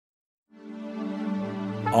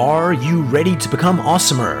Are you ready to become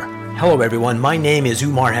awesomer? Hello everyone, my name is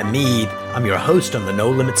Umar Hamid. I'm your host on the No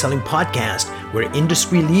Limit Selling podcast, where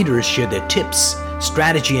industry leaders share their tips,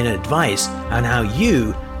 strategy, and advice on how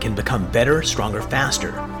you can become better, stronger,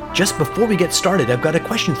 faster. Just before we get started, I've got a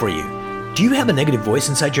question for you. Do you have a negative voice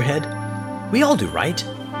inside your head? We all do, right?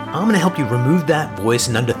 I'm going to help you remove that voice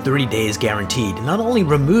in under 30 days guaranteed. Not only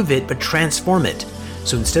remove it, but transform it.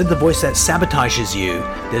 So instead of the voice that sabotages you,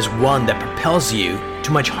 there's one that propels you to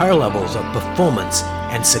much higher levels of performance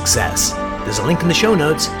and success. There's a link in the show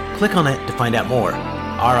notes. Click on it to find out more.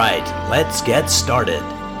 All right, let's get started.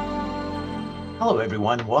 Hello,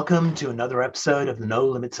 everyone. Welcome to another episode of the No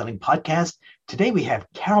Limit Selling podcast. Today, we have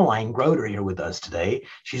Caroline Groder here with us today.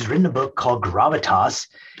 She's written a book called Gravitas,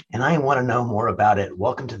 and I want to know more about it.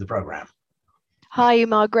 Welcome to the program. Hi,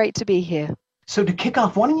 Umar. Great to be here. So to kick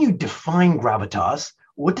off, why don't you define gravitas?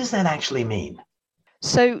 What does that actually mean?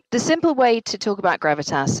 So the simple way to talk about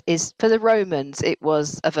gravitas is, for the Romans, it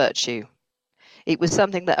was a virtue. It was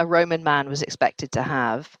something that a Roman man was expected to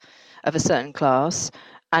have of a certain class,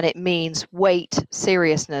 and it means weight,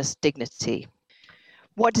 seriousness, dignity.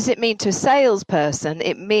 What does it mean to a salesperson?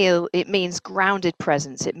 It means grounded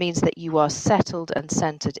presence. It means that you are settled and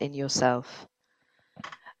centered in yourself.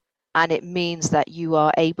 And it means that you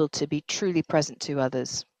are able to be truly present to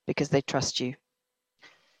others because they trust you.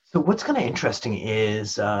 So what's kind of interesting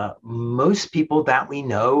is most people that we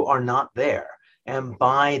know are not there. And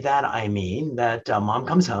by that, I mean that mom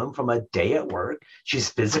comes home from a day at work. She's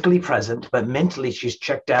physically present, but mentally she's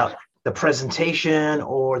checked out the presentation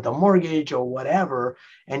or the mortgage or whatever.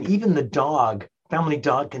 And even the family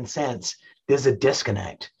dog can sense there's a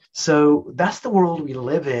disconnect. So that's the world we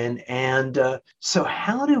live in. And so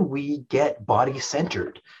how do we get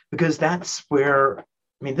body-centered? Because that's where,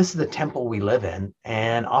 this is the temple we live in.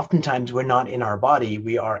 And oftentimes we're not in our body,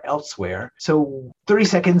 we are elsewhere. So 30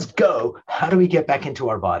 seconds, go. How do we get back into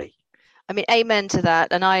our body? Amen to that.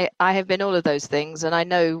 And I have been all of those things. And I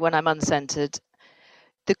know when I'm uncentered.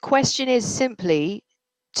 The question is simply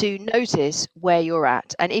to notice where you're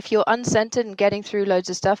at. And if you're uncentered and getting through loads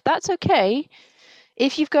of stuff, that's okay.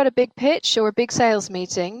 If you've got a big pitch or a big sales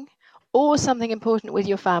meeting or something important with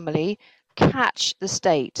your family, catch the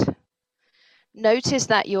state. Notice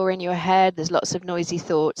that you're in your head, there's lots of noisy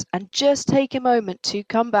thoughts, and just take a moment to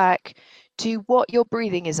come back to what your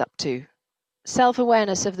breathing is up to.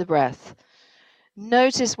 Self-awareness of the breath.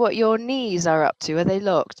 Notice what your knees are up to. Are they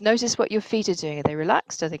locked? Notice what your feet are doing. Are they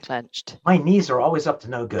relaxed? Are they clenched? My knees are always up to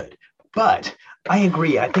no good. But I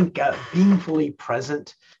agree. I think being fully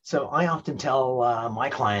present. So I often tell my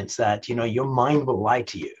clients that, your mind will lie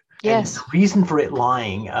to you. Yes. And the reason for it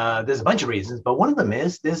lying, there's a bunch of reasons, but one of them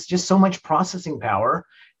is there's just so much processing power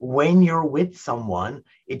when you're with someone.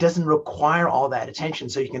 It doesn't require all that attention.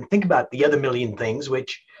 So you can think about the other million things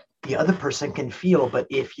which the other person can feel. But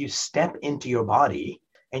if you step into your body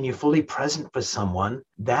and you're fully present for someone,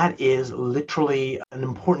 that is literally an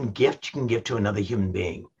important gift you can give to another human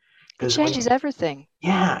being. It changes everything.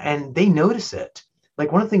 Yeah, and they notice it.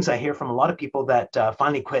 Like one of the things I hear from a lot of people that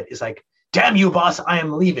finally quit is like, damn you, boss, I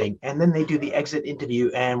am leaving. And then they do the exit interview.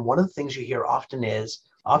 And one of the things you hear often is,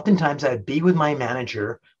 oftentimes I'd be with my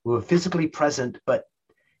manager, we were physically present, but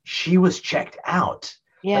she was checked out.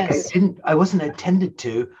 Yes. Like I wasn't attended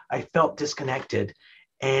to. I felt disconnected.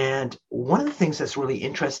 And one of the things that's really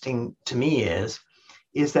interesting to me is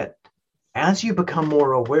that as you become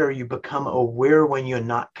more aware, you become aware when you're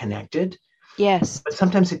not connected. Yes. But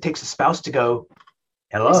sometimes it takes a spouse to go,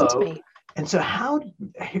 hello. Listen to me. And so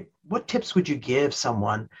what tips would you give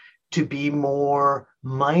someone to be more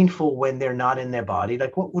mindful when they're not in their body?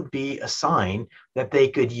 Like what would be a sign that they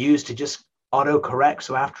could use to just autocorrect?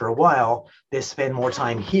 So after a while, they spend more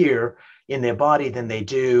time here in their body than they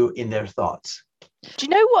do in their thoughts. Do you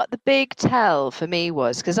know what the big tell for me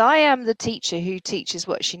was? Because I am the teacher who teaches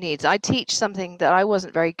what she needs. I teach something that I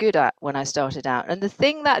wasn't very good at when I started out. And the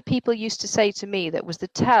thing that people used to say to me that was the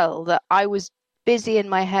tell that I was busy in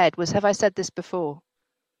my head was, have I said this before?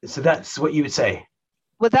 So that's what you would say?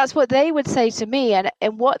 Well, that's what they would say to me. And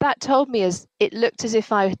what that told me is it looked as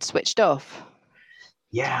if I had switched off.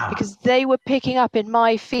 Yeah. Because they were picking up in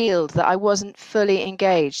my field that I wasn't fully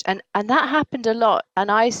engaged. And that happened a lot. And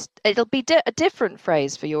it'll be a different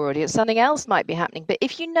phrase for your audience. Something else might be happening. But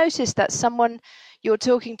if you notice that someone you're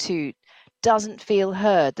talking to doesn't feel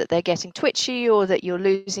heard, that they're getting twitchy or that you're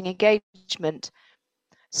losing engagement,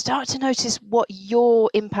 start to notice what your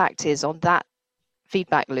impact is on that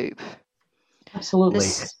feedback loop. Absolutely.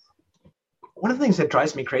 One of the things that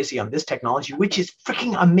drives me crazy on this technology, which is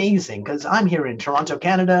freaking amazing, because I'm here in Toronto,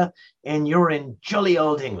 Canada, and you're in jolly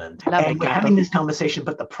old England. And we're having this conversation.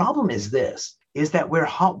 But the problem is this. is that we're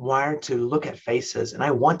hot wired to look at faces, and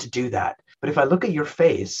I want to do that. But if I look at your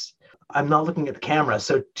face, I'm not looking at the camera.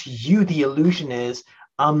 So to you, the illusion is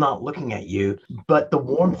I'm not looking at you, but the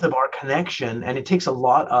warmth of our connection, and it takes a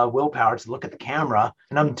lot of willpower to look at the camera.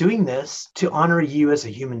 And I'm doing this to honor you as a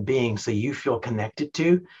human being so you feel connected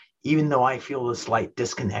to, even though I feel a slight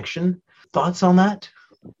disconnection. Thoughts on that?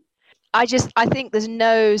 I think there's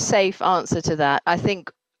no safe answer to that. I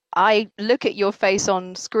think I look at your face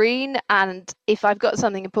on screen, and if I've got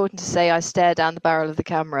something important to say, I stare down the barrel of the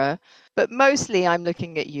camera, but mostly I'm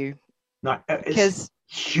looking at you. No, because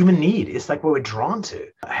human need. It's like what we're drawn to.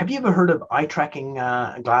 Have you ever heard of eye tracking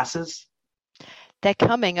glasses? They're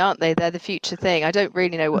coming, aren't they? They're the future thing. I don't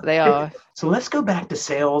really know what they are. So let's go back to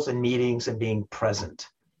sales and meetings and being present.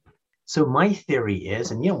 So my theory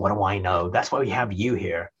is, and what do I know? That's why we have you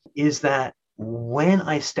here, is that when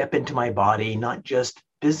I step into my body, not just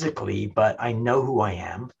physically, but I know who I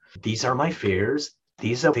am. These are my fears.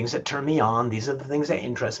 These are things that turn me on. These are the things that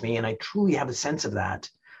interest me. And I truly have a sense of that.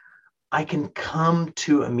 I can come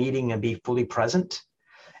to a meeting and be fully present,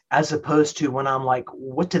 as opposed to when I'm like,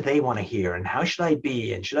 what do they want to hear? And how should I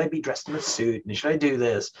be? And should I be dressed in a suit? And should I do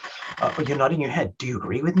this? You're nodding your head. Do you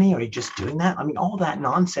agree with me? Or are you just doing that? I mean, all that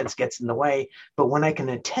nonsense gets in the way. But when I can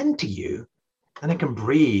attend to you, then I can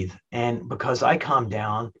breathe. And because I calm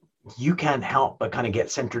down, you can't help but kind of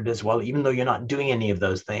get centered as well, even though you're not doing any of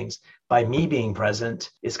those things. By me being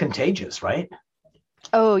present, it's contagious, right?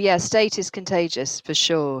 Oh, yeah. State is contagious for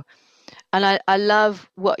sure. And I love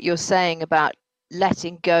what you're saying about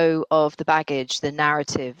letting go of the baggage, the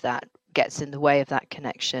narrative that gets in the way of that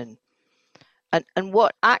connection. And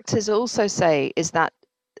what actors also say is that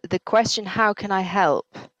the question, how can I help,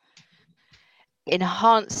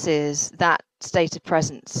 enhances that state of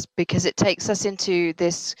presence, because it takes us into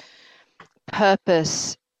this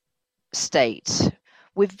purpose state.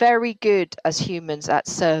 We're very good as humans at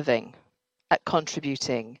serving, at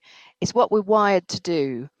contributing. It's what we're wired to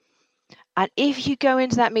do. And if you go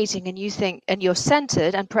into that meeting and you think, and you're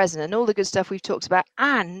centered and present and all the good stuff we've talked about,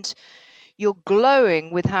 and you're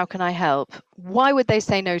glowing with how can I help, why would they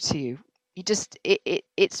say no to you?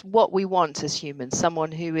 It's what we want as humans,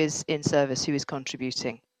 someone who is in service, who is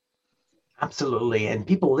contributing. Absolutely. And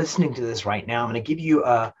people listening to this right now, I'm going to give you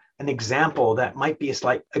an example that might be a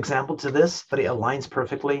slight example to this, but it aligns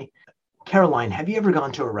perfectly. Caroline, have you ever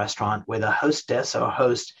gone to a restaurant where the hostess or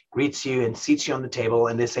host greets you and seats you on the table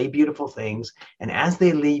and they say beautiful things, and as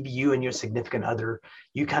they leave you and your significant other,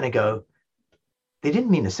 you kind of go, they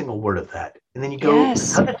didn't mean a single word of that. And then you go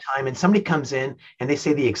another time and somebody comes in and they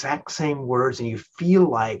say the exact same words and you feel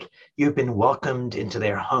like you've been welcomed into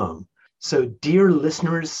their home. So dear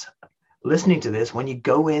listeners listening to this, when you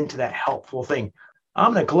go into that helpful thing,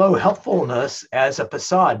 I'm going to glow helpfulness as a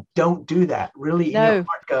facade. Don't do that. Really, in your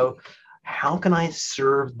heart, go, how can I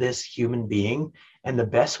serve this human being? And the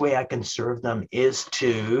best way I can serve them is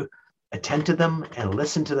to attend to them and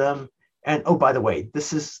listen to them. And oh, by the way,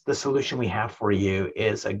 this is the solution we have for you,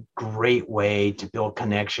 is a great way to build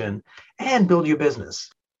connection and build your business.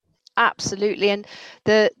 Absolutely. And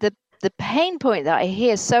the pain point that I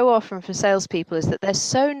hear so often from salespeople is that they're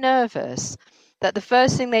so nervous that the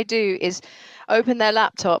first thing they do is open their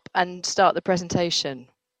laptop and start the presentation.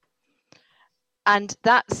 And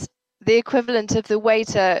that's the equivalent of the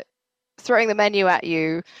waiter throwing the menu at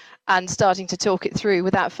you and starting to talk it through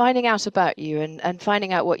without finding out about you and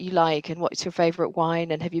finding out what you like and what's your favorite wine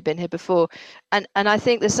and have you been here before. And I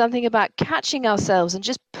think there's something about catching ourselves and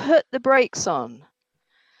just put the brakes on.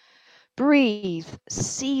 Breathe,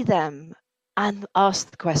 see them, and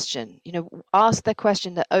ask the question. Ask the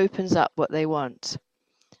question that opens up what they want.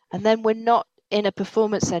 And then we're not in a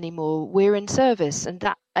performance anymore, we're in service, and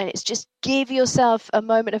it's just give yourself a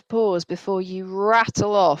moment of pause before you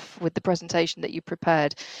rattle off with the presentation that you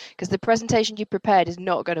prepared, because the presentation you prepared is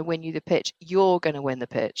not going to win you the pitch. You're going to win the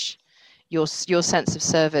pitch. Your sense of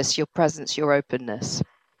service, your presence, your openness,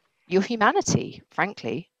 your humanity,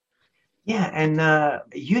 frankly. Yeah, and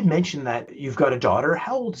you had mentioned that you've got a daughter.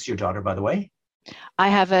 How old is your daughter, by the way? I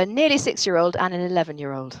have a nearly 6-year-old and an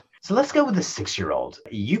 11-year-old. So let's go with the 6-year-old.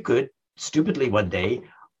 You could stupidly one day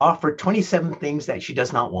offer 27 things that she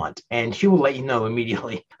does not want, and she will let you know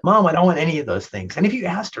immediately, Mom, I don't want any of those things. And if you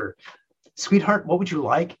asked her, sweetheart, what would you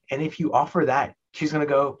like? And if you offer that, she's going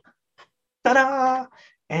to go, ta-da!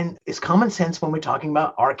 And it's common sense when we're talking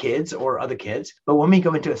about our kids or other kids. But when we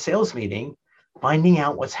go into a sales meeting, finding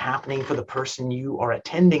out what's happening for the person you are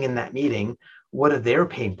attending in that meeting, what are their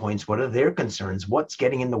pain points? What are their concerns? What's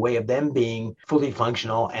getting in the way of them being fully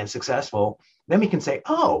functional and successful? Then we can say,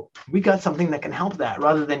 oh, we got something that can help that,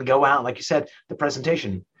 rather than go out, like you said, the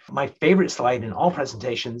presentation. My favorite slide in all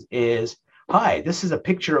presentations is hi, this is a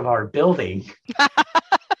picture of our building.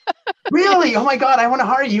 Really? Oh my God, I want to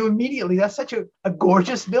hire you immediately. That's such a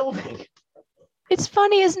gorgeous building. It's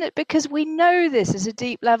funny, isn't it? Because we know this is a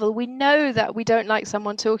deep level. We know that we don't like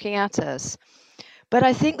someone talking at us. But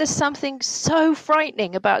I think there's something so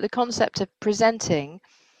frightening about the concept of presenting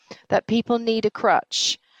that people need a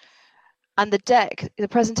crutch. And the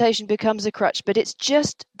presentation becomes a crutch. But it's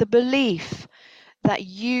just the belief that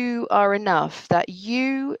you are enough, that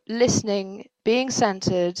you listening, being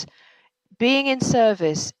centered, being in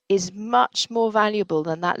service is much more valuable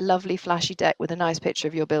than that lovely flashy deck with a nice picture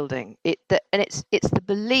of your building. It's the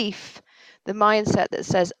belief, the mindset that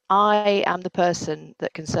says, I am the person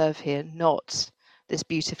that can serve here, not this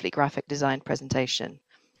beautifully graphic designed presentation.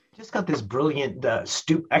 Just got this brilliant,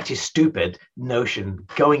 stupid notion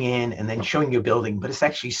going in and then showing your building, but it's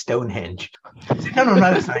actually Stonehenge. No,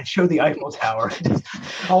 that's not. Show the Eiffel Tower.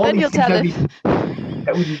 Then you'll tell them.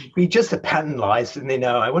 That would be just a patent lies, and they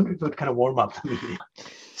know. I wonder if it would kind of warm up the meeting.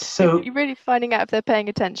 So you're really finding out if they're paying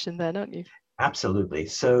attention then, aren't you? Absolutely.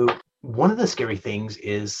 So one of the scary things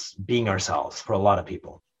is being ourselves for a lot of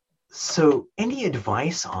people. So any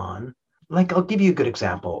advice on, like, I'll give you a good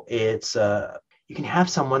example. It's you can have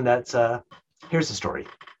someone that's here's the story.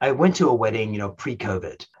 I went to a wedding,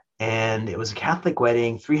 pre-COVID, and it was a Catholic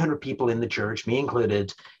wedding, 300 people in the church, me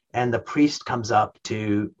included, and the priest comes up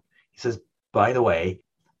he says, by the way,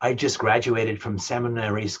 I just graduated from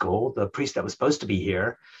seminary school. The priest that was supposed to be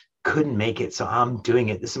here couldn't make it, so I'm doing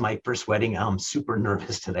it. This is my first wedding. I'm super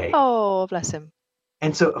nervous today. Oh, bless him.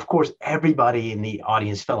 And so, of course, everybody in the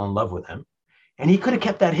audience fell in love with him. And he could have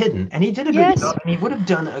kept that hidden. And he did a good job. And he would have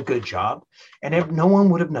done a good job. And no one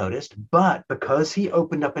would have noticed. But because he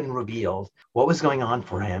opened up and revealed what was going on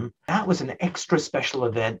for him, that was an extra special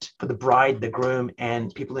event for the bride, the groom,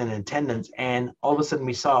 and people in attendance. And all of a sudden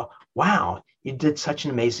we saw, wow, you did such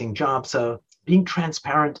an amazing job. So being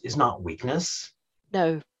transparent is not weakness.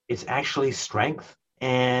 No. It's actually strength.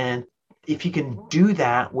 And if you can do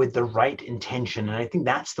that with the right intention, and I think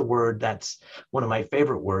that's the word that's one of my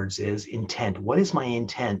favorite words is intent. What is my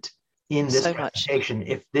intent in this presentation?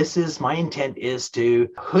 If this is my intent is to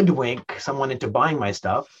hoodwink someone into buying my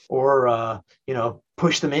stuff or,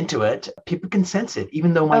 push them into it, people can sense it,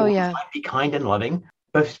 even though my words might be kind and loving.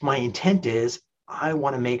 But if my intent is, I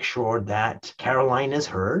want to make sure that Caroline is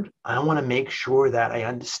heard. I want to make sure that I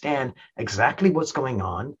understand exactly what's going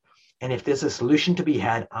on. And if there's a solution to be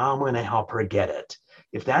had, I'm going to help her get it.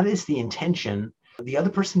 If that is the intention, the other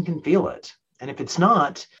person can feel it. And if it's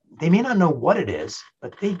not, they may not know what it is,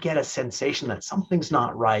 but they get a sensation that something's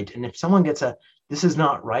not right. And if someone gets this is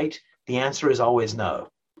not right, the answer is always no.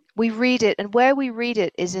 We read it, and where we read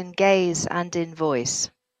it is in gaze and in voice.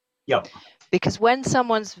 Yep. Because when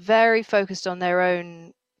someone's very focused on their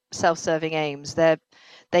own self-serving aims, they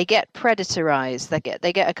get predatorized.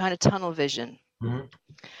 They get a kind of tunnel vision. Mm-hmm.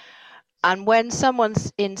 And when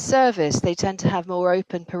someone's in service, they tend to have more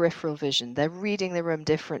open peripheral vision. They're reading the room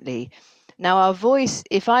differently. Now, our voice,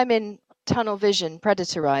 if I'm in tunnel vision,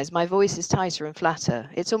 predatorized, my voice is tighter and flatter.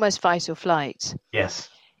 It's almost fight or flight. Yes.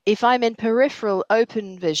 If I'm in peripheral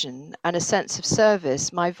open vision and a sense of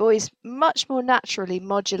service, my voice much more naturally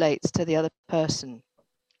modulates to the other person.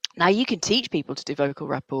 Now, you can teach people to do vocal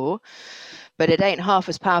rapport, but it ain't half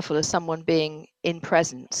as powerful as someone being in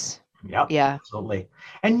presence. Yeah, absolutely.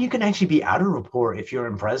 And you can actually be out of rapport if you're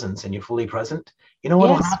in presence and you're fully present. You know what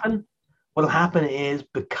will happen? What will happen is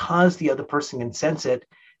because the other person can sense it,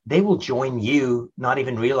 they will join you, not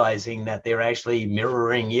even realizing that they're actually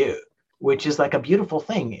mirroring you, which is like a beautiful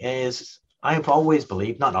thing. Is I've always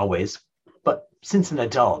believed, not always, but since an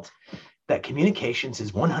adult, that communications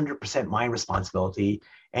is 100% my responsibility.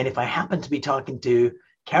 And if I happen to be talking to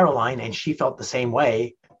Caroline and she felt the same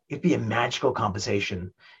way, it'd be a magical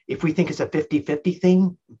conversation. If we think it's a 50-50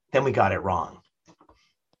 thing, then we got it wrong.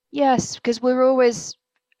 Yes, because we're always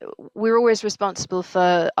responsible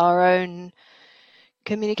for our own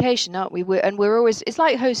communication, aren't we? We're always, it's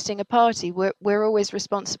like hosting a party. We're always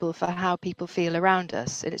responsible for how people feel around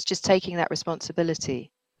us, and it's just taking that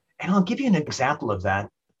responsibility. And I'll give you an example of that.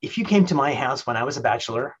 If you came to my house when I was a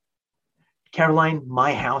bachelor, Caroline,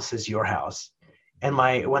 my house is your house. And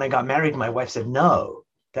when I got married, my wife said, no,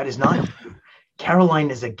 that is not true. Caroline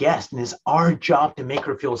is a guest, and it's our job to make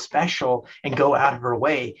her feel special and go out of her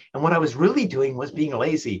way. And what I was really doing was being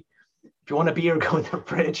lazy. If you want a beer, go in the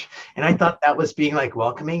fridge. And I thought that was being like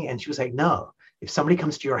welcoming. And she was like, no, if somebody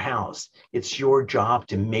comes to your house, it's your job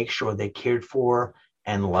to make sure they're cared for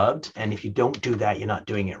and loved. And if you don't do that, you're not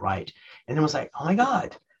doing it right. And it was like, oh my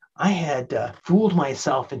God, I had fooled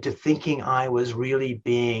myself into thinking I was really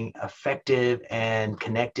being effective and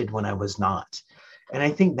connected when I was not. And I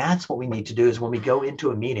think that's what we need to do is when we go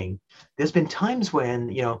into a meeting, there's been times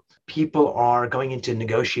when, people are going into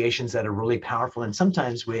negotiations that are really powerful. And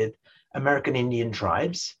sometimes with American Indian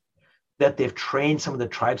tribes, that they've trained some of the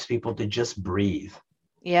tribes people to just breathe.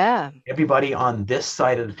 Yeah. Everybody on this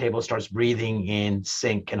side of the table starts breathing in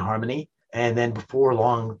sync and harmony. And then before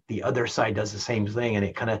long, the other side does the same thing. And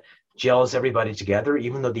it kind of gels everybody together,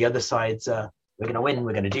 even though the other side's, we're going to win,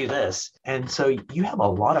 we're going to do this. And so you have a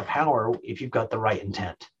lot of power if you've got the right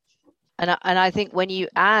intent. And I think when you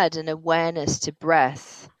add an awareness to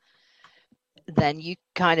breath, then you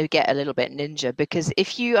kind of get a little bit ninja, because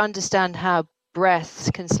if you understand how breaths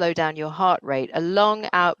can slow down your heart rate, a long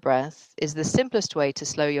out breath is the simplest way to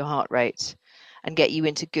slow your heart rate and get you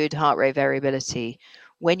into good heart rate variability.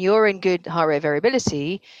 When you're in good heart rate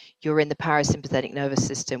variability, you're in the parasympathetic nervous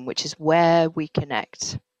system, which is where we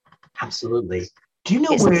connect. Absolutely. Do you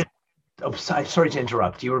know where... Oh, sorry to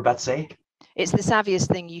interrupt. You were about to say? It's the savviest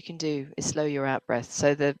thing you can do is slow your out breath.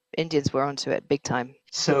 So the Indians were onto it big time.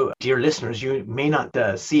 So, dear listeners, you may not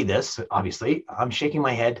see this, obviously. I'm shaking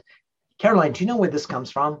my head. Caroline, do you know where this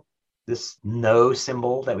comes from? This no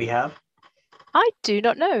symbol that we have? I do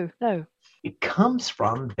not know. No. It comes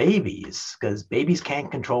from babies, because babies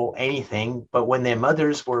can't control anything. But when their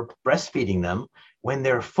mothers were breastfeeding them, when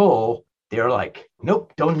they're full, they're like,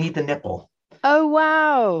 nope, don't need the nipple. Oh,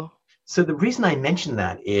 wow. So the reason I mention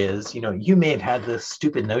that is, you may have had this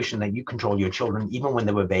stupid notion that you control your children even when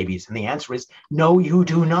they were babies. And the answer is, no, you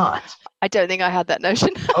do not. I don't think I had that notion.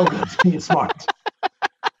 Oh, good. You're smart.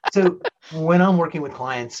 So when I'm working with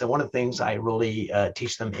clients, one of the things I really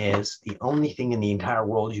teach them is the only thing in the entire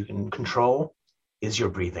world you can control is your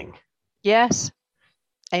breathing. Yes.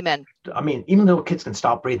 Amen. I mean, even though kids can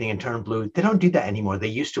stop breathing and turn blue, they don't do that anymore. They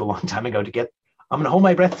used to a long time ago to get, I'm going to hold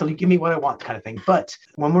my breath till you give me what I want kind of thing. But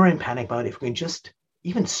when we're in panic mode, if we can just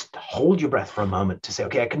even hold your breath for a moment to say,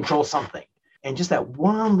 okay, I control something. And just that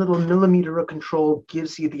one little millimeter of control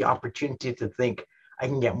gives you the opportunity to think, I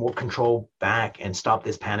can get more control back and stop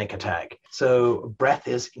this panic attack. So breath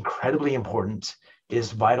is incredibly important,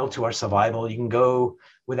 is vital to our survival. You can go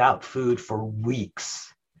without food for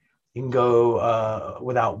weeks. You can go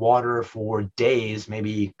without water for days,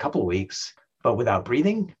 maybe a couple of weeks, but without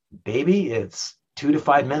breathing, baby, it's 2 to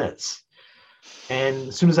 5 minutes. And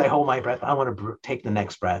as soon as I hold my breath, I want to take the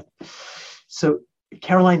next breath. So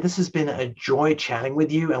Caroline, this has been a joy chatting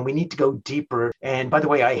with you, and we need to go deeper. And by the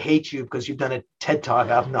way, I hate you because you've done a TED Talk.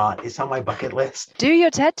 I've not. It's on my bucket list. Do your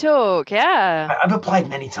TED Talk, yeah. I've applied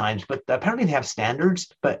many times, but apparently they have standards,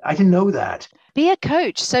 but I didn't know that. Be a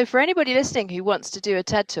coach. So for anybody listening who wants to do a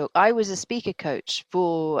TED Talk, I was a speaker coach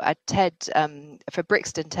for a TED, for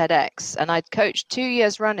Brixton TEDx, and I'd coached 2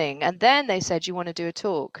 years running, and then they said, you want to do a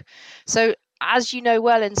talk. So as you know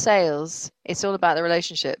well in sales, it's all about the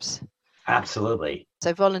relationships. Absolutely.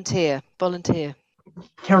 So volunteer.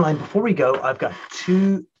 Caroline, before we go, I've got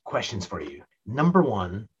 2 questions for you. Number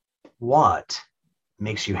 1, what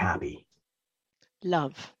makes you happy?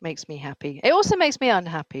 Love makes me happy. It also makes me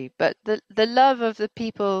unhappy, but the love of the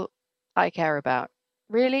people I care about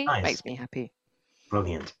really makes me happy.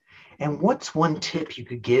 Brilliant. And what's one tip you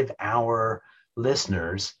could give our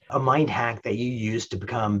listeners, a mind hack that you use to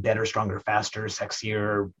become better, stronger, faster,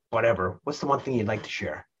 sexier, whatever? What's the one thing you'd like to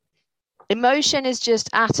share? Emotion is just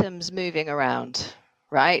atoms moving around,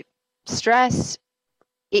 right? Stress,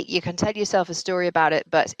 you can tell yourself a story about it,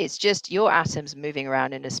 but it's just your atoms moving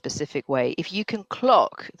around in a specific way. If you can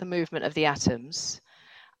clock the movement of the atoms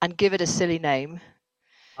and give it a silly name,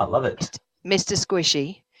 I love it. Mr.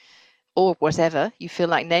 Squishy, or whatever you feel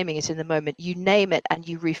like naming it in the moment, you name it and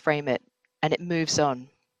you reframe it and it moves on.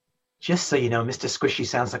 Just so you know, Mr. Squishy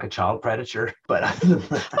sounds like a child predator, but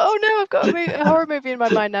oh no, I've got a horror movie in my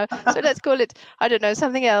mind now. So let's call it, I don't know,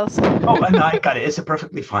 something else. Oh, no, I got it. It's a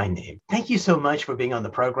perfectly fine name. Thank you so much for being on the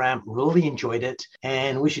program. Really enjoyed it.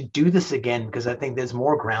 And we should do this again because I think there's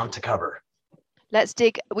more ground to cover.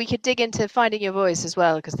 We could dig into finding your voice as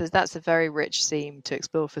well, because that's a very rich theme to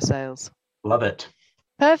explore for sales. Love it.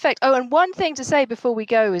 Perfect. Oh, and one thing to say before we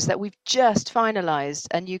go is that we've just finalized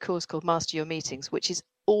a new course called Master Your Meetings, which is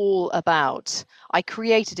all about, I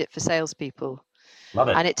created it for salespeople. Love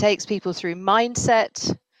it. And it takes people through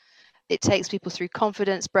mindset. It takes people through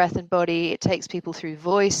confidence, breath and body. It takes people through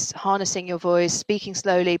voice, harnessing your voice, speaking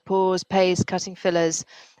slowly, pause, pace, cutting fillers.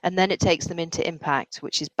 And then it takes them into impact,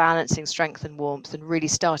 which is balancing strength and warmth and really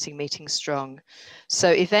starting meetings strong. So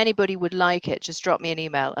if anybody would like it, just drop me an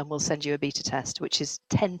email and we'll send you a beta test, which is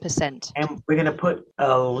 10%. And we're going to put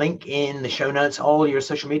a link in the show notes, all your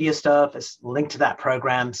social media stuff is linked to that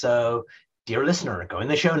program. So dear listener, go in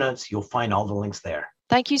the show notes. You'll find all the links there.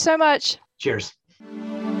 Thank you so much. Cheers.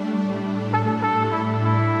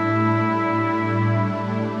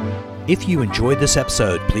 If you enjoyed this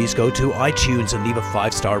episode, please go to iTunes and leave a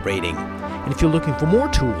 5-star rating. And if you're looking for more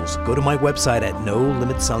tools, go to my website at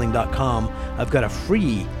nolimitselling.com. I've got a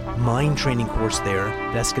free mind training course there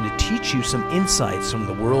that's going to teach you some insights from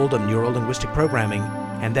the world of neuro-linguistic programming,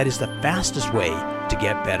 and that is the fastest way to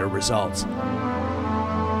get better results.